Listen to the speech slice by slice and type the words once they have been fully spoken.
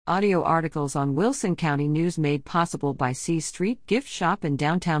Audio articles on Wilson County News made possible by C Street Gift Shop in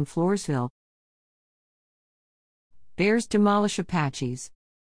downtown Floresville. Bears demolish Apaches.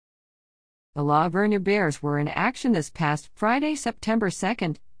 The La Vernia Bears were in action this past Friday, September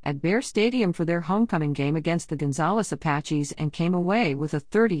 2nd, at Bear Stadium for their homecoming game against the Gonzales Apaches and came away with a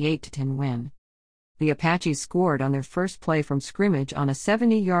 38-10 win. The Apaches scored on their first play from scrimmage on a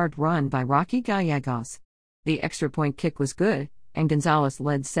 70-yard run by Rocky Gallegos. The extra point kick was good, and Gonzales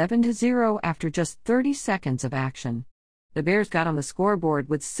led 7-0 after just 30 seconds of action. The Bears got on the scoreboard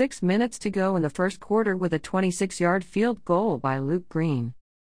with 6 minutes to go in the first quarter with a 26-yard field goal by Luke Green.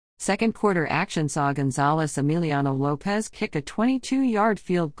 Second quarter action saw Gonzales Emiliano Lopez kick a 22-yard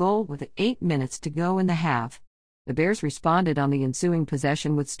field goal with 8 minutes to go in the half. The Bears responded on the ensuing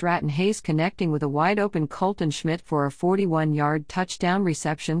possession with Stratton Hayes connecting with a wide-open Colton Schmidt for a 41-yard touchdown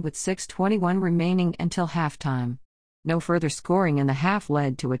reception with 6:21 remaining until halftime. No further scoring in the half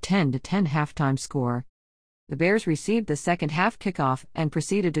led to a 10-10 halftime score. The Bears received the second half kickoff and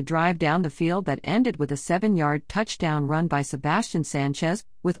proceeded to drive down the field that ended with a 7-yard touchdown run by Sebastian Sanchez,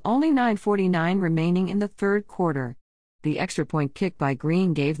 with only 9:49 remaining in the third quarter. The extra point kick by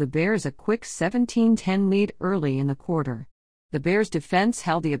Green gave the Bears a quick 17-10 lead early in the quarter. The Bears' defense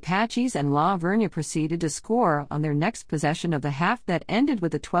held the Apaches and La Vernia proceeded to score on their next possession of the half that ended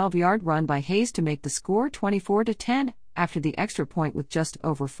with a 12-yard run by Hayes to make the score 24-10 after the extra point with just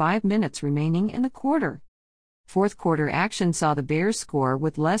over 5 minutes remaining in the quarter. Fourth quarter action saw the Bears score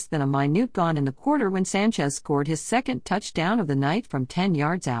with less than a minute gone in the quarter when Sanchez scored his second touchdown of the night from 10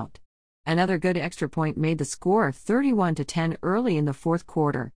 yards out. Another good extra point made the score 31-10 early in the fourth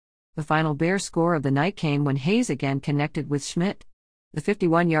quarter. The final Bears score of the night came when Hayes again connected with Schmidt. The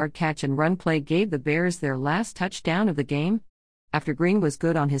 51-yard catch and run play gave the Bears their last touchdown of the game. After Green was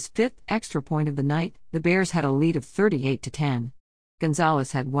good on his fifth extra point of the night, the Bears had a lead of 38-10.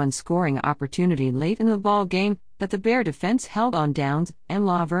 Gonzales had one scoring opportunity late in the ball game that the Bear defense held on downs, and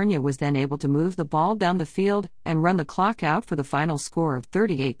La Vernia was then able to move the ball down the field and run the clock out for the final score of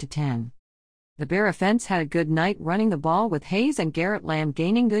 38-10. The Bear offense had a good night running the ball with Hayes and Garrett Lamb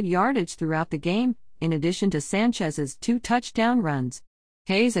gaining good yardage throughout the game, in addition to Sanchez's 2 touchdown runs.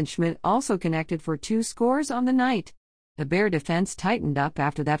 Hayes and Schmidt also connected for 2 scores on the night. The Bear defense tightened up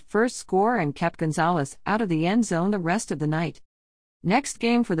after that first score and kept Gonzales out of the end zone the rest of the night. Next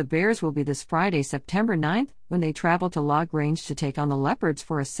game for the Bears will be this Friday, September 9th, when they travel to Log Range to take on the Leopards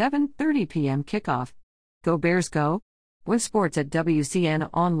for a 7:30 p.m. kickoff. Go Bears go! With sports at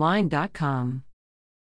WCNonline.com.